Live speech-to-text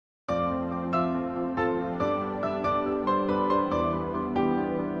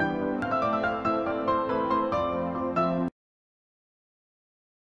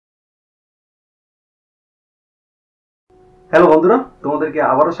Hello বন্ধুরা, তোমাদেরকে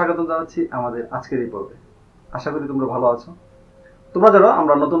আবারও স্বাগত জানাচ্ছি আমাদের আজকের এই পর্বে। আশা করি তোমরা ভালো আছো। তোমরা যারা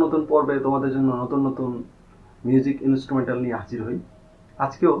আমরা নতুন নতুন পর্বে তোমাদের জন্য নতুন নতুন মিউজিক ইনস্ট্রুমেন্টাল নিয়ে হাজির হই,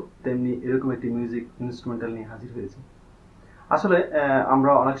 আজকেও তেমনি এরকম একটি মিউজিক ইনস্ট্রুমেন্টাল নিয়ে হাজির হয়েছি। আসলে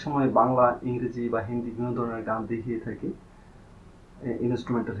আমরা অনেক সময় বাংলা, ইংরেজি বা হিন্দি বিভিন্ন ধরনের গান দেখিয়ে থাকি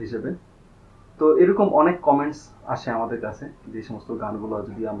ইনস্ট্রুমেন্টাল হিসেবে। তো এরকম অনেক কমেন্টস আসে আমাদের কাছে, যে সমস্ত গানগুলো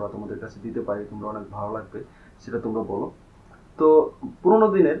যদি আমরা তোমাদের কাছে দিতে পারি তোমরা অনেক ভালো লাগবে, সেটা তোমরা বলো। তো পুরোনো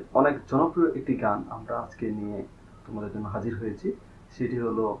দিনের অনেক জনপ্রিয় একটি গান আমরা আজকে নিয়ে তোমাদের জন্য হাজির হয়েছি। সেটি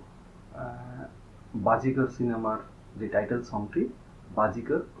হলো বাজিগর সিনেমার যে টাইটেল সংটি,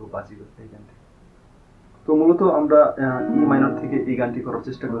 বাজিগর ও বাজিগর, এই গানটি। তো মূলত আমরা ই মাইনর থেকে এই গানটি করার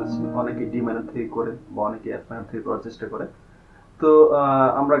চেষ্টা করেছি। অনেকে ডি মাইনর থেকে করে বা অনেকে এফ মাইনর থেকে করার চেষ্টা করে। তো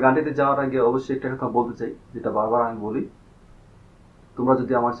আমরা গানটিতে যাওয়ার আগে অবশ্যই একটা কথা বলতে চাই, যেটা বারবার আমি বলি, তোমরা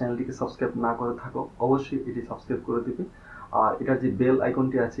যদি আমার চ্যানেলটিকে সাবস্ক্রাইব না করে থাকো অবশ্যই এটি সাবস্ক্রাইব করে দিবে, আর এটার যে বেল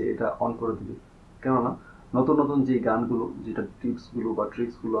আইকনটি আছে এটা অন করে দিবে। কেননা নতুন নতুন যে গানগুলো, যেটা টিপসগুলো বা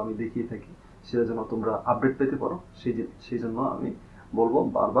ট্রিক্সগুলো আমি দেখিয়ে থাকি, সেটা যেন তোমরা আপডেট পেতে পারো, সেই জন্য আমি বলবো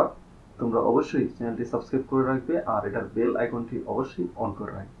বারবার তোমরা অবশ্যই চ্যানেলটি সাবস্ক্রাইব করে রাখবে আর এটার বেল আইকনটি অবশ্যই অন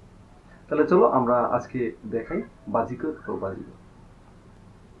করে রাখবে। তাহলে চলো আমরা আজকে দেখাই বাজিকর ও বাজিকর।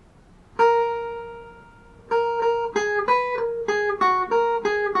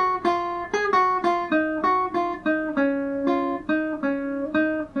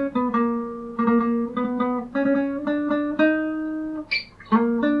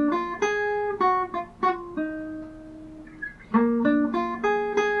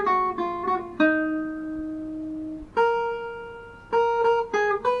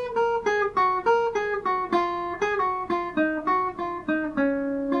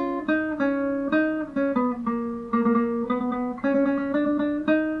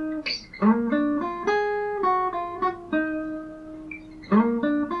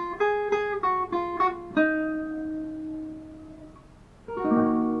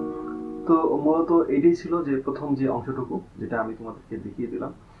 তো মূলত এটাই ছিল যে প্রথম যে অংশটুকু, যেটা আমি তোমাদেরকে দেখিয়ে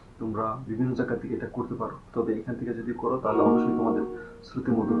দিলাম। তোমরা বিভিন্ন জায়গা থেকে এটা করতে পারো, তবে এখান থেকে যদি করো তাহলে অবশ্যই তোমাদের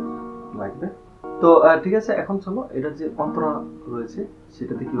শ্রুতি মধুর লাগবে। তো ঠিক আছে, এখন চলো এটার যে অন্তরা রয়েছে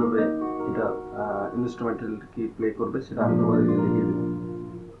সেটাতে কিভাবে এটা ইনস্ট্রুমেন্টাল কি প্লে করবে সেটা আমি তোমাদেরকে দেখিয়ে দেবো।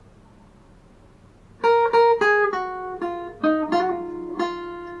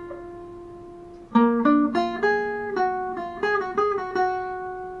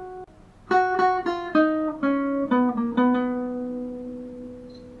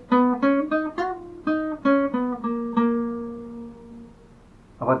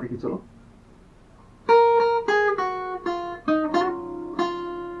 আবার দেখি, চলো।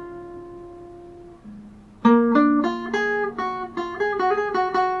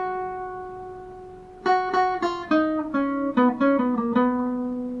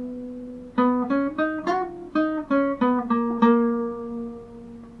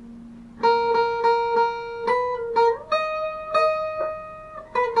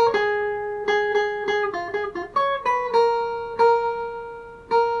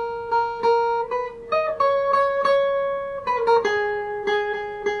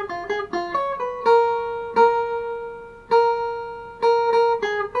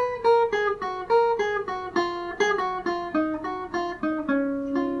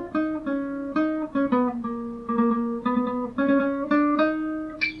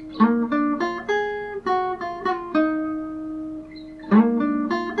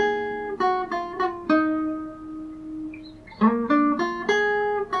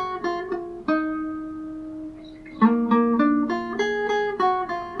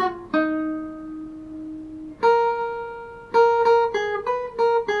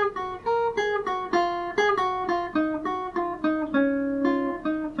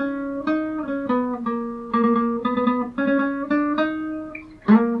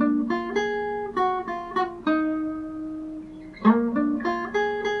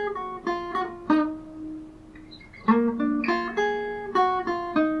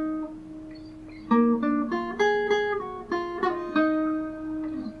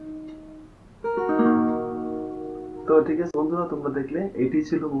 তো ঠিক আছে বন্ধুরা, তোমরা দেখলে এটি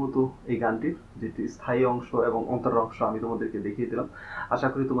ছিল মূলত এই গানটির যেটি স্থায়ী অংশ এবং অন্তরের অংশ আমি তোমাদেরকে দেখিয়ে দিলাম। আশা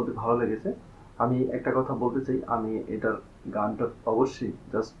করি তোমাদের ভালো লেগেছে। আমি একটা কথা বলতে চাই, আমি এটার গানটা অবশ্যই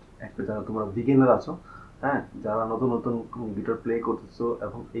জাস্ট একটা, যারা তোমরা বিগিনার আছো, হ্যাঁ, যারা নতুন নতুন গিটার প্লে করতেছো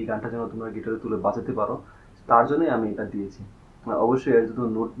এবং এই গানটা যেন তোমরা গিটারে তুলে বাজাতে পারো, তার জন্যই আমি এটা দিয়েছি। অবশ্যই এর যদি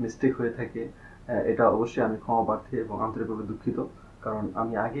নোট মিস্টেক হয়ে থাকে এটা অবশ্যই আমি ক্ষমা প্রার্থী এবং আন্তরিকভাবে দুঃখিত, কারণ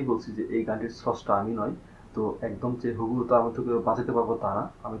আমি আগেই বলছি যে এই গানটির স্রষ্টা আমি নয়, তো একদম যে হুবহু তো আমি তোকে বাজাতে পারবো তা না,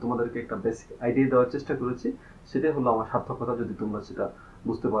 আমি তোমাদেরকে একটা বেসিক আইডিয়া দেওয়ার চেষ্টা করেছি, সেটাই হলো আমার সার্থকতা যদি তোমরা সেটা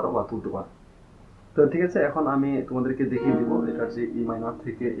বুঝতে পারো বা তুলতে পারো। তো ঠিক আছে, এখন আমি তোমাদেরকে দেখিয়ে দিব এটার যে ই মাইনর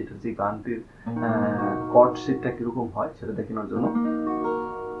থেকে এটার যে গানটির কর্ড শিটটা কিরকম হয় সেটা দেখানোর জন্য।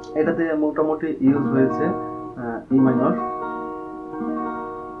 এটাতে মোটামুটি ইউজ হয়েছে E minor,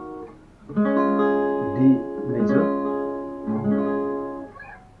 D major,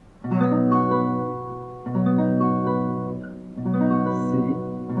 C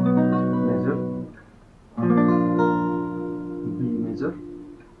major, B major,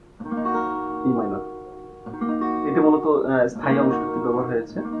 E minor. এটা মূলত স্থায়ী অংশটি ব্যবহার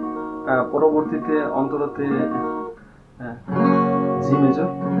হয়েছে। পরবর্তীতে অন্তরতে জি major,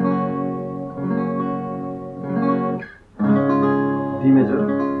 D major,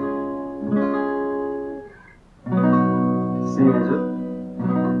 C major,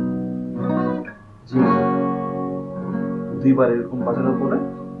 জি মেজর, দুইবার এরকম বাজানোর পরে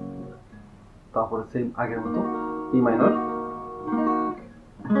তারপরে সেম আগের মতো E minor,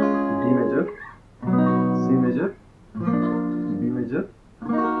 D major, C major, B major,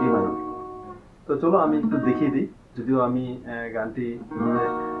 E minor. তো চলো আমি একটু দেখিয়ে দিই, যদিও আমি গানটি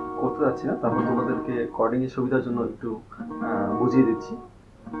করতে যাচ্ছি না, তারপর তোমাদেরকে কর্ডিং এর সুবিধার জন্য একটু বুঝিয়ে দিচ্ছি।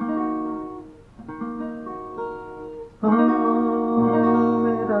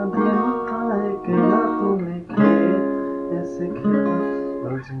 मेरा दिल था अकेला तूने खेल ऐसे खेला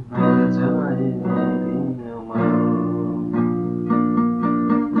मुझे मिल जाए मेरी अमर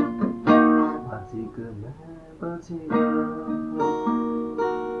बाजीगर मैं बाजीगर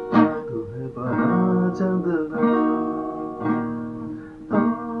तू है बड़ा जादूगर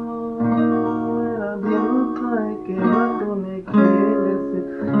मेरा दिल था अकेला तूने खेल ऐसे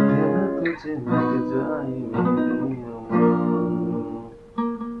खेला तुझे मिल जाए मेरी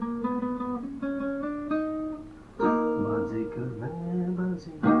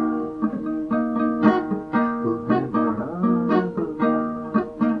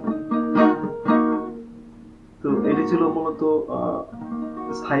তো এটি ছিল মূলত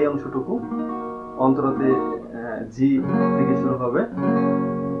স্থায়ী অংশটুকু। অন্তরতে জি থেকে শুরু হবে,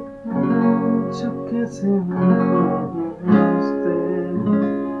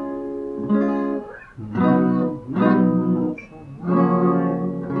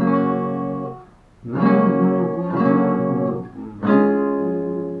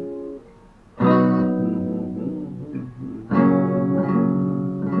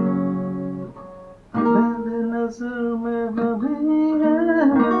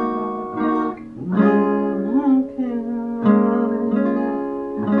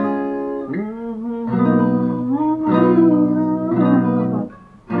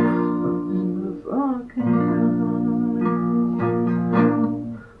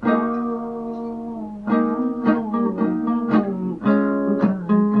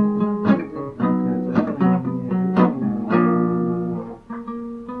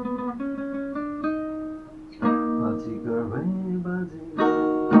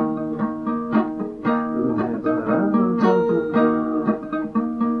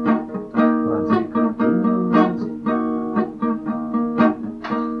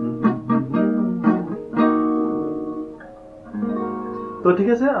 তো ঠিক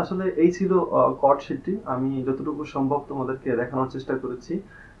আছে, আসলে এই ছিল কর্ড শিটটি। আমি যতটুকু সম্ভব তোমাদেরকে দেখানোর চেষ্টা করেছি,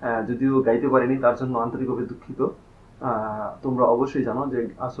 যদিও গাইতে পারিনি, তার জন্য আন্তরিকভাবে দুঃখিত। তোমরা অবশ্যই জানো যে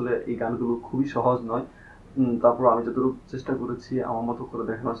আসলে এই গানগুলো খুবই সহজ নয়, তারপর আমি যতটুকু চেষ্টা করেছি আমার মতো করে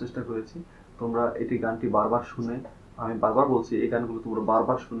দেখানোর চেষ্টা করেছি। তোমরা এটি গানটি বারবার শুনে, আমি বারবার বলছি এই গানগুলো তোমরা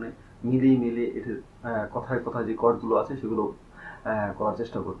বারবার শুনে মিলিয়ে মিলিয়ে এটির কথায় কথায় যে কর্ডগুলো আছে সেগুলো করার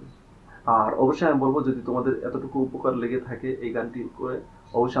চেষ্টা করবে। আর অবশ্যই আমি বলবো, যদি তোমাদের এতটুকু উপকার লেগে থাকে এই গানটি করে,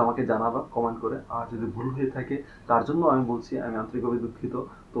 অবশ্যই আমাকে জানাবা কমেন্ট করে। আর যদি ভুল হয়ে থাকে তার জন্য আমি বলছি আমি আন্তরিকভাবে দুঃখিত,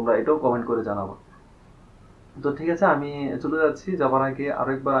 তোমরা এটাও কমেন্ট করে জানাবা। তো ঠিক আছে, আমি চলে যাচ্ছি। যাবার আগে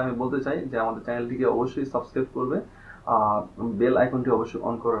আরেকবার আমি বলতে চাই যে আমাদের চ্যানেলটিকে অবশ্যই সাবস্ক্রাইব করবে আর বেল আইকনটি অবশ্যই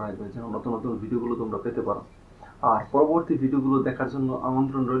অন করে রাখবে, যেন নতুন নতুন ভিডিওগুলো তোমরা পেতে পারো। আর পরবর্তী ভিডিওগুলো দেখার জন্য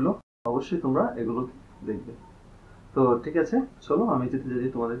আমন্ত্রণ রইল, অবশ্যই তোমরা এগুলো দেখবে। তো ঠিক আছে, চলো আমি যেতে যেতে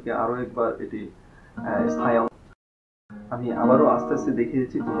তোমাদেরকে আরো একবার এটি স্থায়ী আমি আবারও আস্তে আস্তে দেখিয়ে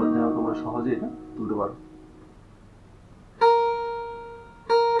দিচ্ছি, তোমরা যেন তোমরা সহজে এটা তুলতে পারো।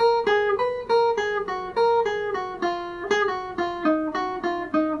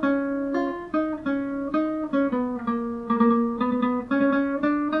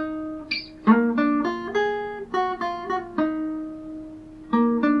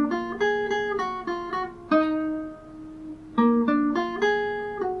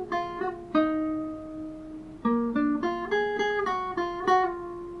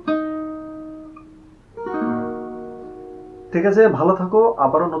 ঠিক আছে, ভালো থাকো।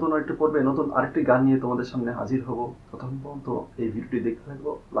 আবারও নতুন আরেকটি পর্বে নতুন আরেকটি গান নিয়ে তোমাদের সামনে হাজির হব। ততক্ষণ পর্যন্ত এই ভিডিওটি দেখতে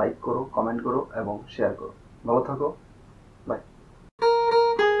থাকো, লাইক করো, কমেন্ট করো এবং শেয়ার করো। ভালো থাকো, বাই।